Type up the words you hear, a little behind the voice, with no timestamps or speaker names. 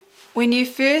When you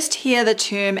first hear the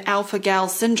term alpha-gal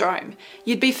syndrome,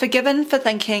 you'd be forgiven for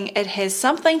thinking it has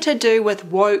something to do with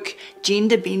woke,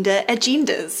 gender-bender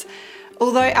agendas.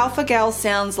 Although alpha-gal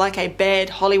sounds like a bad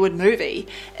Hollywood movie,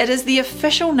 it is the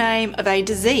official name of a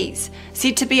disease,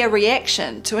 said to be a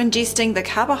reaction to ingesting the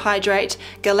carbohydrate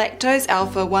galactose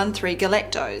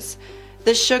alpha-1,3-galactose.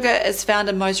 This sugar is found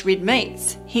in most red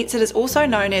meats, hence it is also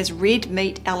known as red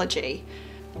meat allergy.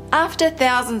 After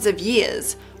thousands of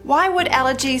years, why would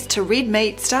allergies to red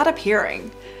meat start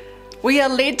appearing? We are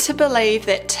led to believe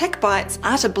that tick bites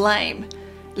are to blame.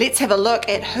 Let's have a look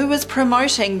at who is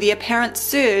promoting the apparent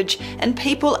surge in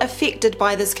people affected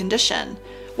by this condition,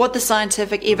 what the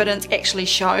scientific evidence actually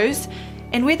shows,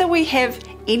 and whether we have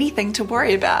anything to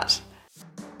worry about.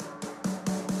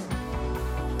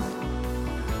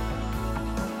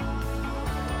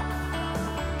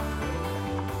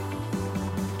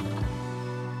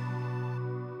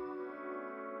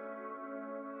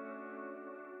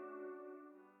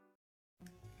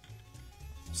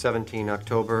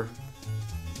 October 17,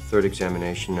 third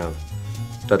examination of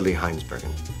Dudley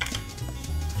Heinsbergen.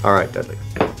 All right, Dudley.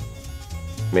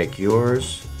 Make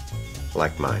yours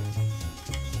like mine.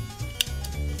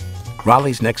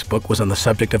 Raleigh's next book was on the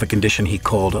subject of a condition he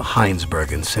called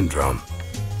Heinsbergen syndrome.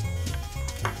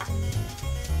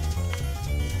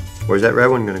 Where's that red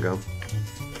one gonna go?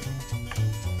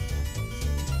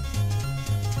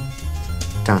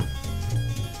 Down.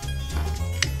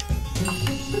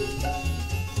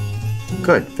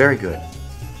 Good, very good.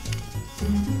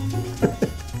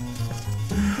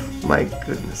 My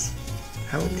goodness,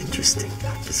 how interesting,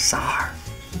 how bizarre.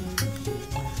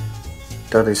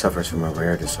 Dudley suffers from a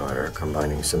rare disorder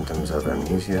combining symptoms of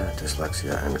amnesia,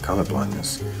 dyslexia, and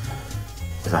colorblindness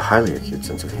with a highly acute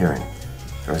sense of hearing.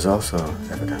 There is also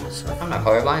evidence of... I'm not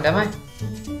colorblind, am I?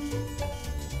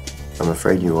 I'm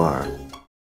afraid you are.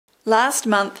 Last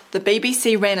month, the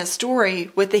BBC ran a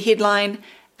story with the headline,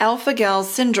 Alpha-gal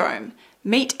syndrome,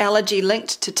 meat allergy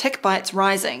linked to tick bites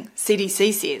rising,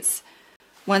 CDC says.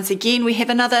 Once again, we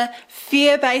have another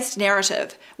fear-based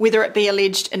narrative, whether it be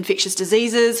alleged infectious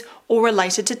diseases or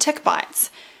related to tick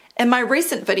bites. In my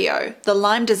recent video, The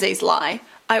Lyme Disease Lie,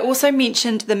 I also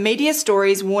mentioned the media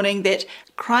stories warning that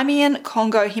Crimean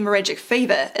Congo hemorrhagic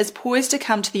fever is poised to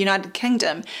come to the United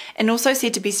Kingdom and also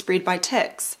said to be spread by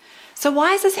ticks. So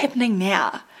why is this happening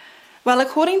now? Well,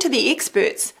 according to the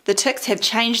experts, the ticks have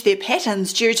changed their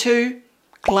patterns due to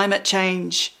climate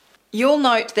change. You'll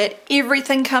note that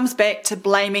everything comes back to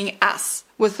blaming us,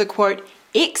 with the quote,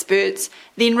 experts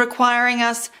then requiring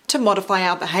us to modify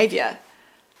our behaviour.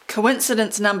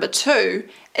 Coincidence number 2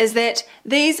 is that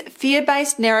these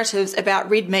fear-based narratives about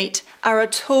red meat are a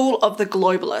tool of the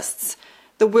globalists.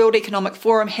 The World Economic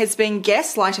Forum has been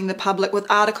gaslighting the public with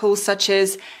articles such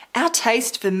as Our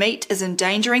Taste for Meat is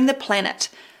Endangering the Planet,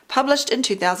 published in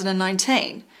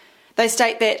 2019. They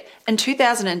state that in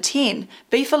 2010,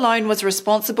 beef alone was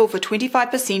responsible for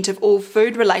 25% of all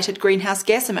food-related greenhouse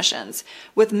gas emissions.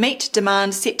 With meat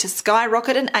demand set to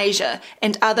skyrocket in Asia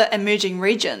and other emerging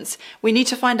regions, we need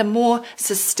to find a more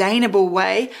sustainable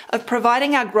way of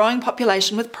providing our growing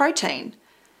population with protein.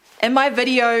 In my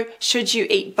video, Should You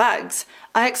Eat Bugs?,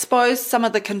 I exposed some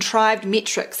of the contrived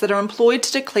metrics that are employed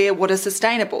to declare what is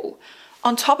sustainable.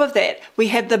 On top of that, we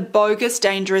have the bogus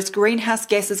dangerous greenhouse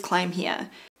gases claim here.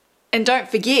 And don't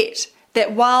forget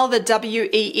that while the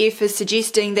WEF is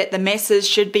suggesting that the masses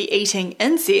should be eating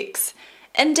insects,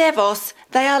 in Davos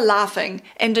they are laughing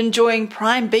and enjoying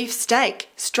prime beef steak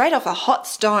straight off a hot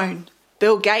stone.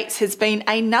 Bill Gates has been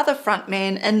another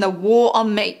frontman in the war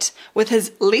on meat with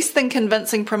his less than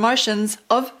convincing promotions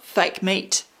of fake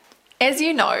meat. As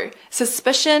you know,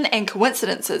 suspicion and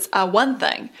coincidences are one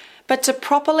thing, but to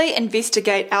properly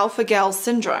investigate alpha-gal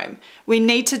syndrome, we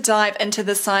need to dive into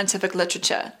the scientific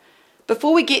literature.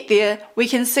 Before we get there, we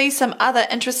can see some other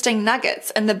interesting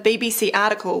nuggets in the BBC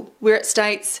article where it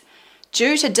states,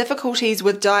 due to difficulties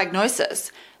with diagnosis,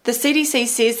 the CDC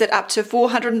says that up to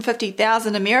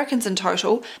 450,000 Americans in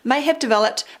total may have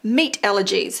developed meat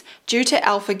allergies due to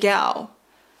alpha-gal.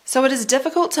 So it is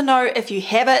difficult to know if you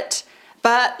have it,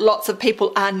 but lots of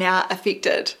people are now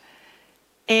affected.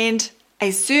 And a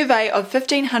survey of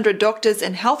 1,500 doctors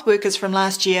and health workers from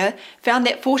last year found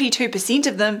that 42%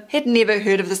 of them had never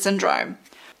heard of the syndrome.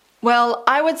 Well,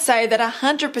 I would say that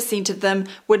 100% of them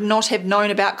would not have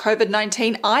known about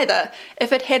COVID-19 either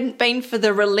if it hadn't been for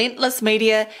the relentless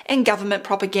media and government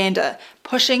propaganda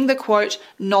pushing the quote,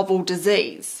 novel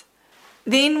disease.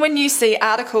 Then when you see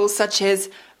articles such as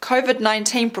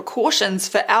COVID-19 precautions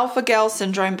for alpha-gal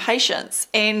syndrome patients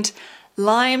and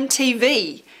Lyme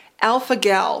TV,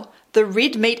 alpha-gal, the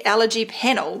red meat allergy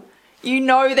panel, you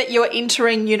know that you're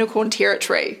entering unicorn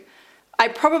territory. I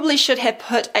probably should have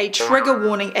put a trigger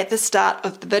warning at the start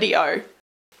of the video.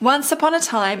 Once upon a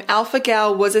time,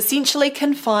 alpha-gal was essentially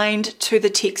confined to the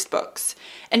textbooks.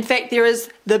 In fact, there is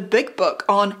the big book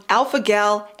on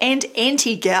alpha-gal and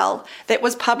anti-gal that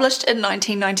was published in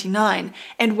 1999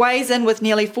 and weighs in with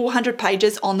nearly 400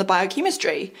 pages on the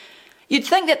biochemistry. You'd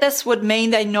think that this would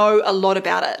mean they know a lot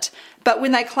about it, but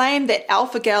when they claim that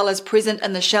alpha-gal is present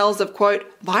in the shells of,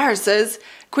 quote, viruses,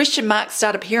 question marks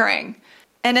start appearing.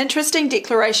 An interesting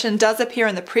declaration does appear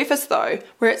in the preface though,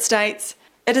 where it states,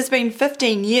 "It has been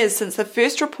 15 years since the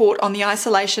first report on the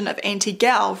isolation of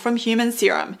anti-gal from human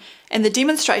serum and the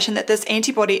demonstration that this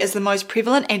antibody is the most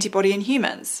prevalent antibody in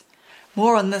humans."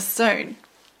 More on this soon.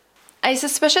 A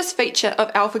suspicious feature of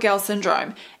alpha-gal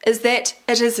syndrome is that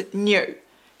it is new.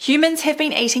 Humans have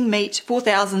been eating meat for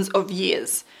thousands of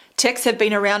years. Ticks have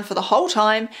been around for the whole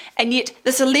time, and yet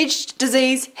this alleged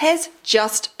disease has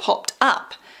just popped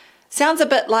up. Sounds a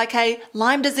bit like a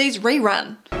Lyme disease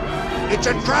rerun. It's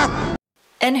a trap!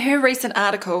 In her recent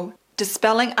article,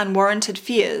 Dispelling Unwarranted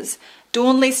Fears,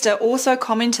 Dawn Lester also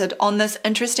commented on this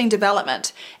interesting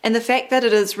development, and the fact that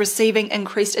it is receiving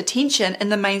increased attention in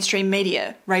the mainstream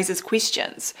media raises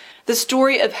questions. The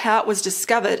story of how it was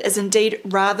discovered is indeed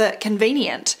rather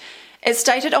convenient. As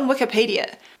stated on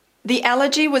Wikipedia, the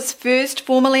allergy was first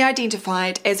formally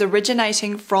identified as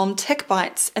originating from tick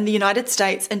bites in the United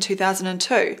States in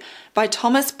 2002 by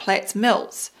Thomas Platts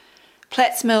Mills.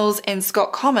 Platts Mills and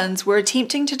Scott Commons were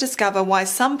attempting to discover why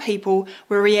some people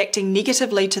were reacting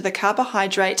negatively to the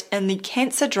carbohydrate in the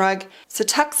cancer drug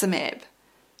cetuximab.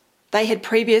 They had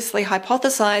previously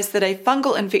hypothesized that a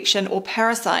fungal infection or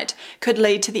parasite could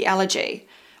lead to the allergy.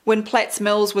 When Platts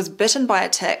Mills was bitten by a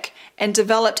tick and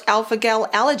developed alpha-gal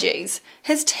allergies,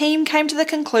 his team came to the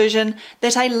conclusion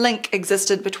that a link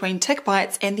existed between tick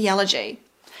bites and the allergy.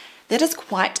 That is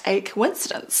quite a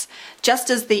coincidence.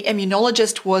 Just as the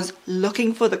immunologist was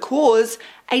looking for the cause,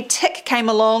 a tick came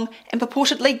along and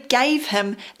purportedly gave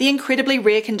him the incredibly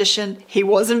rare condition he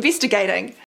was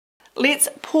investigating. Let's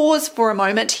pause for a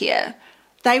moment here.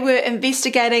 They were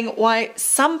investigating why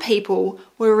some people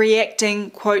were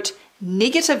reacting, quote,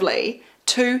 negatively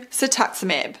to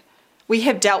cetuximab. We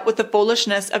have dealt with the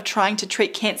foolishness of trying to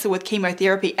treat cancer with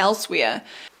chemotherapy elsewhere.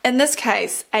 In this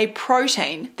case, a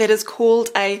protein that is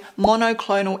called a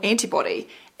monoclonal antibody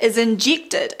is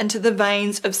injected into the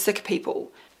veins of sick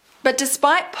people. But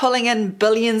despite pulling in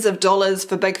billions of dollars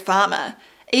for Big Pharma,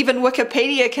 even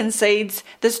Wikipedia concedes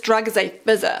this drug is a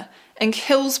fizzer and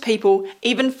kills people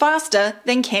even faster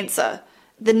than cancer.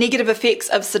 The negative effects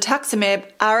of cetuximab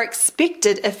are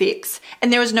expected effects,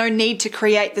 and there is no need to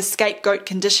create the scapegoat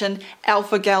condition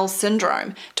alpha-gal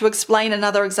syndrome to explain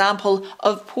another example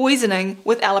of poisoning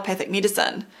with allopathic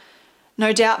medicine.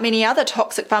 No doubt many other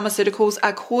toxic pharmaceuticals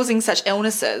are causing such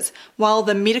illnesses, while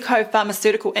the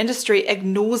medico-pharmaceutical industry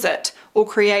ignores it or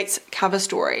creates cover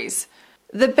stories.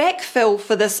 The backfill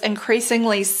for this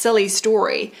increasingly silly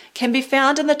story can be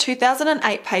found in the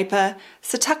 2008 paper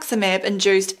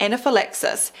Cetuximab-Induced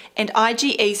Anaphylaxis and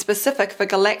IgE Specific for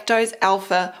Galactose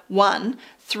Alpha 1,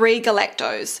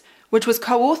 3-galactose, which was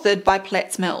co-authored by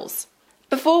Platts Mills.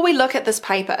 Before we look at this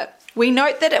paper, we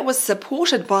note that it was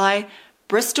supported by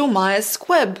Bristol Myers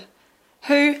Squibb,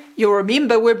 who, you'll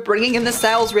remember, were bringing in the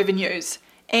sales revenues,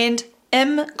 and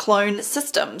ImClone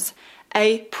Systems,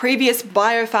 a previous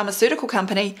biopharmaceutical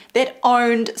company that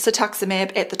owned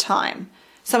cetuximab at the time.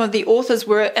 Some of the authors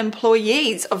were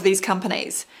employees of these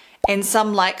companies, and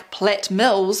some, like Platts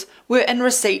Mills, were in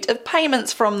receipt of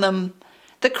payments from them.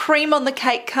 The cream on the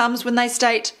cake comes when they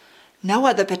state, "No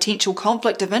other potential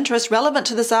conflict of interest relevant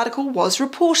to this article was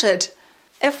reported."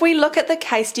 If we look at the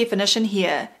case definition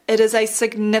here, it is a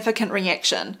significant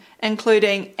reaction,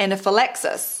 including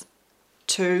anaphylaxis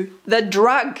to the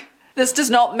drug. This does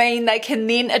not mean they can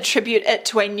then attribute it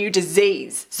to a new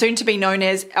disease, soon to be known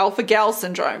as alpha-gal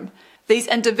syndrome. These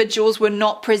individuals were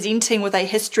not presenting with a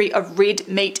history of red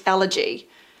meat allergy.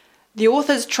 The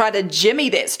authors try to jimmy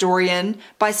that story in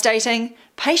by stating,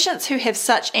 patients who have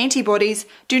such antibodies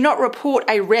do not report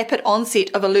a rapid onset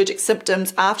of allergic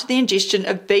symptoms after the ingestion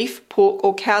of beef, pork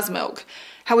or cow's milk.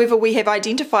 However, we have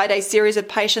identified a series of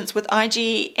patients with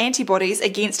IgE antibodies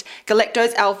against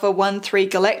galactose alpha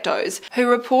 1,3-galactose who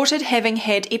reported having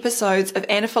had episodes of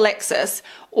anaphylaxis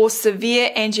or severe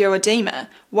angioedema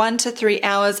 1 to 3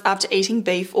 hours after eating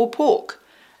beef or pork.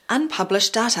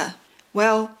 Unpublished data.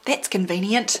 Well, that's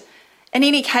convenient. In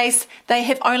any case, they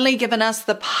have only given us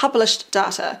the published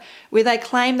data, where they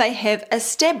claim they have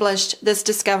established this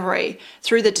discovery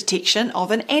through the detection of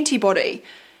an antibody.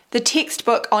 The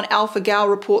textbook on alpha-gal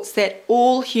reports that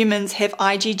all humans have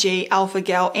IgG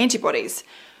alpha-gal antibodies.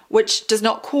 which does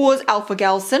not cause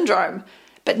alpha-gal syndrome.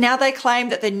 But now they claim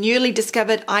that the newly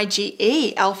discovered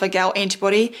IgE alpha-gal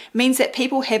antibody means that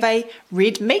people have a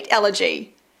red meat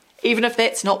allergy, even if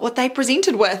that's not what they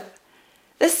presented with.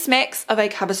 This smacks of a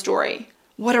cover story.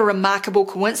 What a remarkable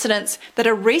coincidence that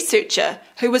a researcher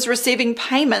who was receiving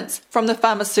payments from the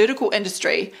pharmaceutical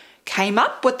industry came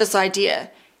up with this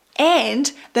idea.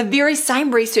 And the very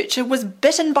same researcher was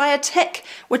bitten by a tick,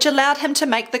 which allowed him to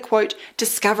make the, quote,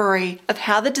 discovery of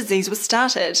how the disease was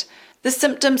started. The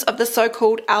symptoms of the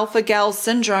so-called alpha-gal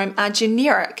syndrome are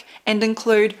generic and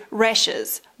include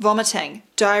rashes, vomiting,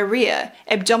 diarrhea,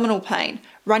 abdominal pain,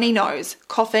 runny nose,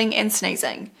 coughing and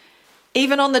sneezing.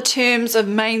 Even on the terms of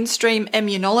mainstream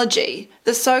immunology,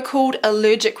 the so-called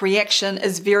allergic reaction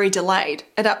is very delayed,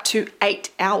 at up to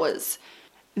 8 hours.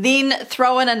 Then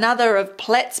throw in another of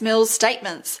Platzmill's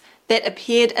statements that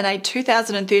appeared in a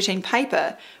 2013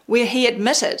 paper where he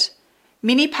admitted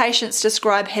many patients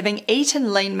describe having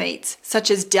eaten lean meats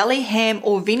such as deli ham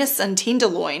or venison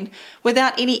tenderloin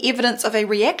without any evidence of a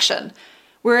reaction,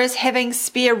 whereas having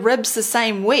spare ribs the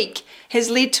same week has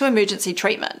led to emergency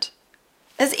treatment.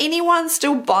 Is anyone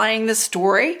still buying this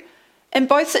story? In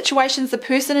both situations, the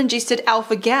person ingested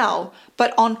alpha-gal,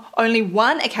 but on only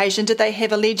one occasion did they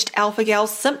have alleged alpha-gal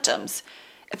symptoms.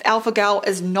 If alpha-gal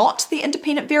is not the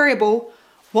independent variable,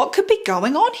 what could be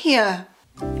going on here?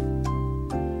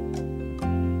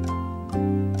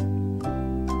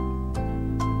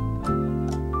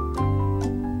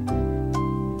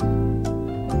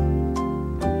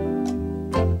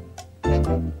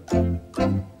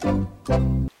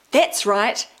 That's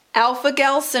right,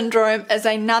 alpha-gal syndrome is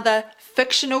another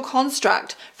fictional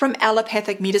construct from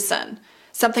allopathic medicine,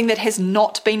 something that has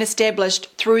not been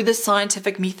established through the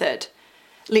scientific method.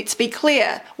 Let's be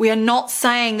clear, we are not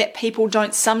saying that people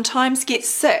don't sometimes get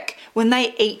sick when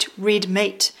they eat red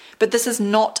meat, but this is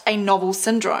not a novel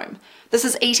syndrome. This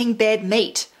is eating bad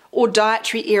meat, or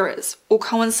dietary errors, or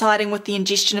coinciding with the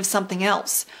ingestion of something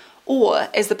else, or,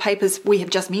 as the papers we have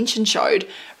just mentioned showed,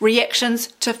 reactions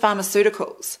to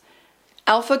pharmaceuticals.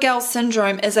 Alpha-gal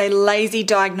syndrome is a lazy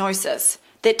diagnosis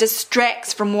that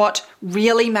distracts from what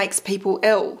really makes people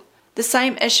ill. The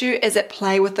same issue is at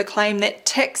play with the claim that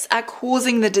ticks are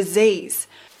causing the disease.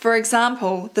 For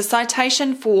example, the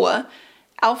citation for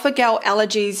alpha-gal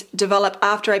allergies develop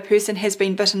after a person has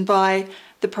been bitten by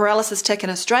the paralysis tick in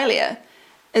Australia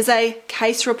is a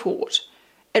case report.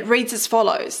 It reads as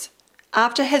follows.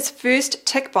 After his first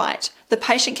tick bite, the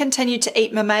patient continued to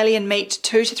eat mammalian meat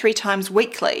 2 to 3 times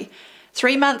weekly.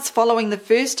 3 months following the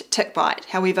first tick bite,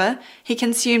 however, he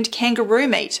consumed kangaroo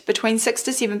meat between 6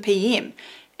 to 7 p.m.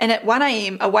 and at 1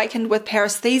 a.m. awakened with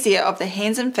paresthesia of the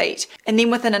hands and feet, and then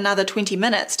within another 20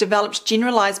 minutes developed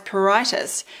generalized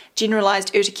pruritus,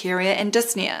 generalized urticaria and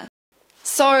dyspnea.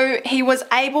 So he was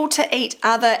able to eat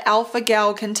other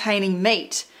alpha-gal containing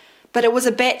meat, but it was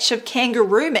a batch of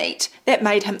kangaroo meat that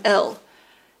made him ill.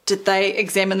 Did they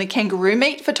examine the kangaroo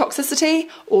meat for toxicity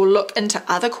or look into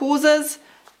other causes?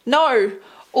 No,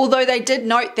 although they did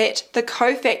note that the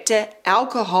cofactor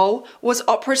alcohol was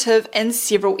operative in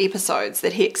several episodes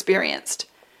that he experienced.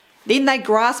 Then they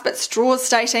grasped at straws,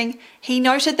 stating he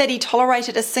noted that he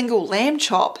tolerated a single lamb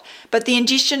chop, but the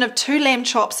ingestion of 2 lamb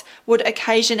chops would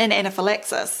occasion an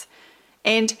anaphylaxis.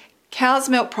 And cow's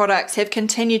milk products have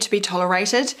continued to be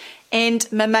tolerated,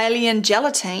 and mammalian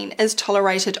gelatine is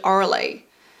tolerated orally.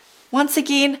 Once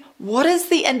again, what is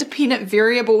the independent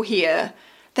variable here?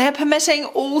 They are permitting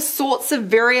all sorts of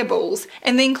variables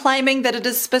and then claiming that it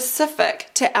is specific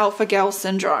to alpha-gal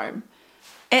syndrome.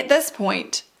 At this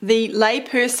point, the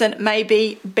layperson may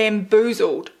be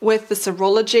bamboozled with the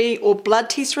serology or blood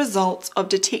test results of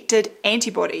detected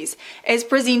antibodies as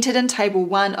presented in Table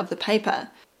 1 of the paper.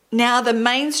 Now, the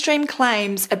mainstream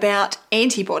claims about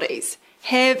antibodies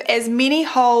have as many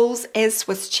holes as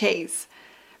Swiss cheese.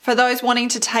 For those wanting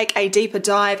to take a deeper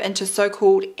dive into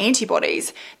so-called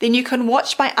antibodies, then you can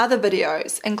watch my other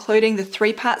videos, including the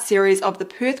 3-part series of the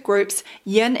Perth Group's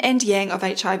Yin and Yang of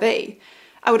HIV.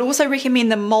 I would also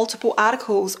recommend the multiple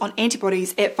articles on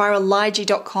antibodies at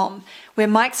virology.com, where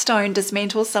Mike Stone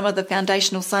dismantles some of the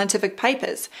foundational scientific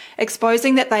papers,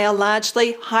 exposing that they are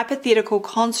largely hypothetical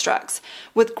constructs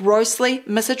with grossly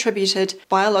misattributed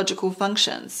biological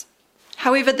functions.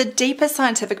 However, the deeper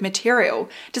scientific material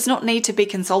does not need to be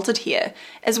consulted here,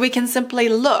 as we can simply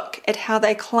look at how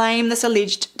they claim this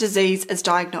alleged disease is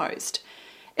diagnosed.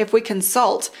 If we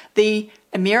consult the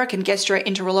American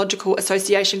Gastroenterological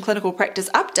Association Clinical Practice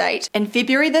Update in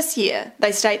February this year,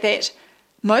 they state that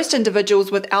most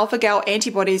individuals with alpha-gal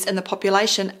antibodies in the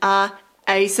population are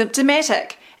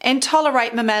asymptomatic and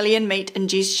tolerate mammalian meat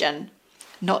ingestion.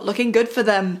 Not looking good for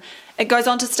them. It goes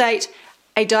on to state,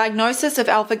 A diagnosis of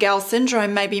alpha-gal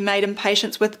syndrome may be made in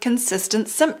patients with consistent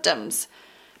symptoms,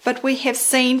 but we have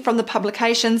seen from the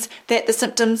publications that the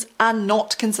symptoms are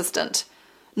not consistent.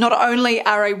 Not only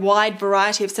are a wide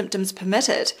variety of symptoms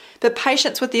permitted, but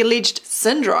patients with the alleged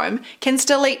syndrome can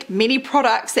still eat many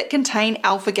products that contain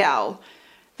alpha-gal.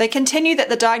 They continue that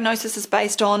the diagnosis is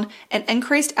based on an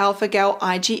increased alpha-gal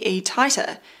IgE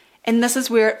titer, and this is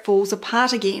where it falls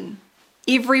apart again.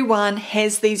 Everyone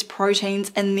has these proteins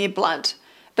in their blood,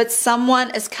 but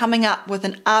someone is coming up with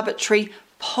an arbitrary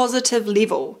positive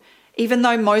level, even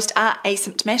though most are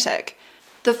asymptomatic.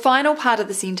 The final part of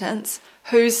the sentence,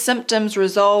 whose symptoms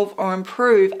resolve or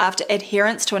improve after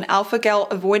adherence to an alpha-gal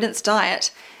avoidance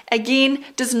diet, again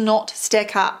does not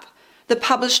stack up. The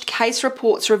published case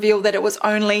reports reveal that it was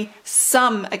only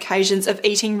some occasions of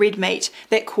eating red meat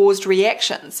that caused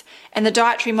reactions, and the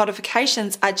dietary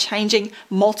modifications are changing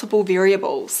multiple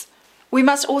variables. We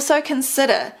must also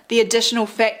consider the additional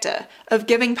factor of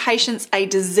giving patients a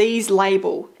disease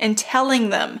label and telling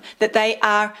them that they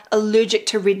are allergic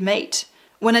to red meat.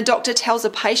 When a doctor tells a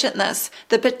patient this,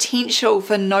 the potential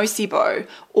for nocebo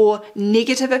or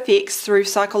negative effects through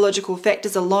psychological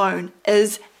factors alone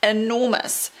is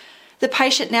enormous. The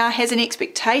patient now has an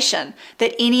expectation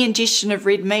that any ingestion of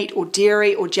red meat or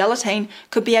dairy or gelatin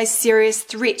could be a serious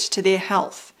threat to their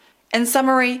health. In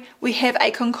summary, we have a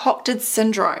concocted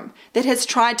syndrome that has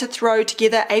tried to throw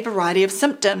together a variety of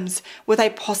symptoms with a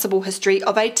possible history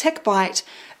of a tick bite,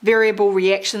 variable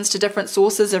reactions to different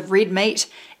sources of red meat,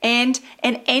 and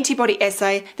an antibody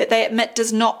assay that they admit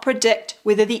does not predict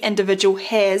whether the individual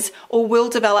has or will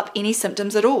develop any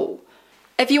symptoms at all.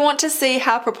 If you want to see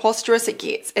how preposterous it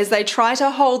gets as they try to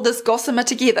hold this gossamer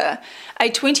together, a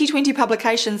 2020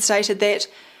 publication stated that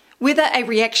whether a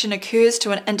reaction occurs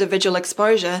to an individual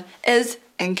exposure is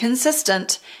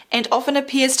inconsistent and often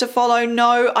appears to follow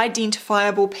no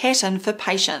identifiable pattern for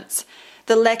patients.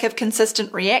 The lack of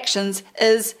consistent reactions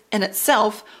is, in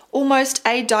itself, almost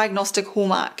a diagnostic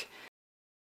hallmark.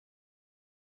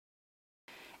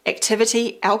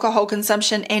 Activity, alcohol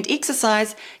consumption, and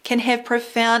exercise can have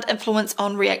profound influence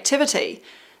on reactivity.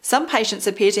 Some patients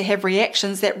appear to have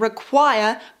reactions that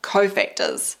require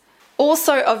cofactors.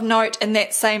 Also of note in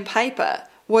that same paper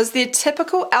was their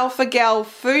typical alpha-gal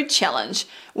food challenge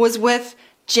was with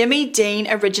Jimmy Dean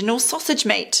original sausage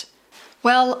meat.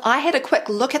 Well, I had a quick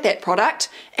look at that product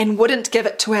and wouldn't give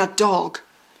it to our dog.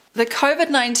 The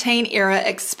COVID-19 era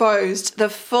exposed the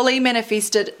fully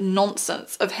manifested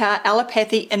nonsense of how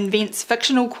allopathy invents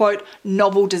fictional, quote,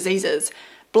 novel diseases,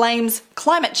 blames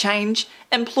climate change,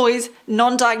 employs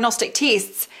non-diagnostic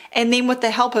tests, and then with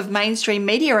the help of mainstream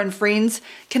media and friends,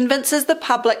 convinces the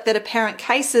public that apparent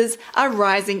cases are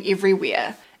rising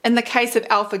everywhere. In the case of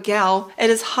alpha-gal, it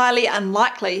is highly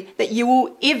unlikely that you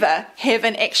will ever have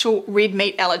an actual red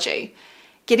meat allergy.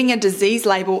 Getting a disease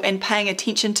label and paying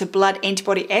attention to blood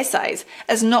antibody assays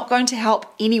is not going to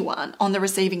help anyone on the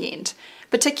receiving end,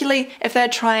 particularly if they're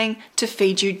trying to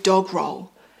feed you dog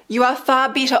roll. You are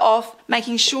far better off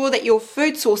making sure that your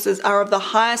food sources are of the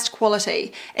highest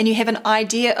quality and you have an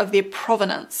idea of their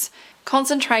provenance.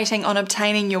 Concentrating on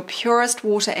obtaining your purest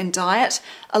water and diet,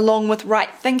 along with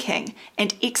right thinking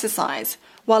and exercise,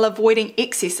 while avoiding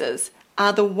excesses,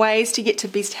 are the ways to get to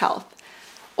best health.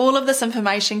 All of this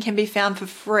information can be found for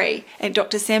free at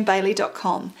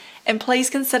drsambailey.com, and please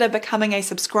consider becoming a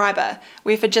subscriber,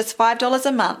 where for just $5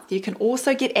 a month you can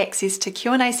also get access to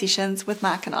Q&A sessions with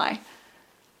Mark and I.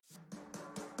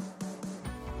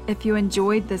 If you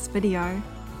enjoyed this video,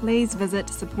 please visit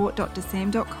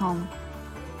supportdrsam.com